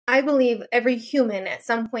I believe every human at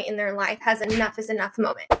some point in their life has enough is enough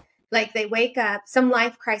moment. Like they wake up, some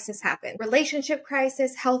life crisis happens, relationship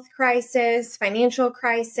crisis, health crisis, financial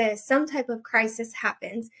crisis, some type of crisis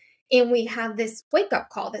happens. And we have this wake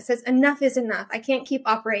up call that says, enough is enough. I can't keep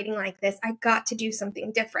operating like this. I got to do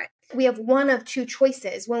something different. We have one of two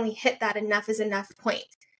choices when we hit that enough is enough point.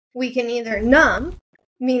 We can either numb,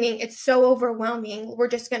 meaning it's so overwhelming. We're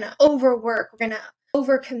just going to overwork. We're going to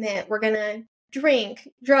overcommit. We're going to drink,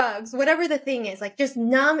 drugs, whatever the thing is, like just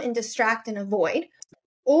numb and distract and avoid.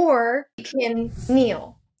 Or you can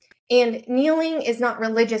kneel. And kneeling is not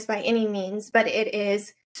religious by any means, but it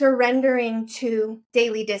is surrendering to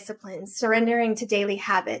daily disciplines, surrendering to daily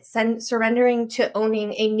habits, and surrendering to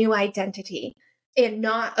owning a new identity and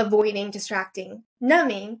not avoiding, distracting,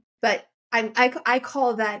 numbing. But I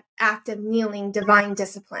call that act of kneeling divine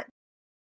discipline.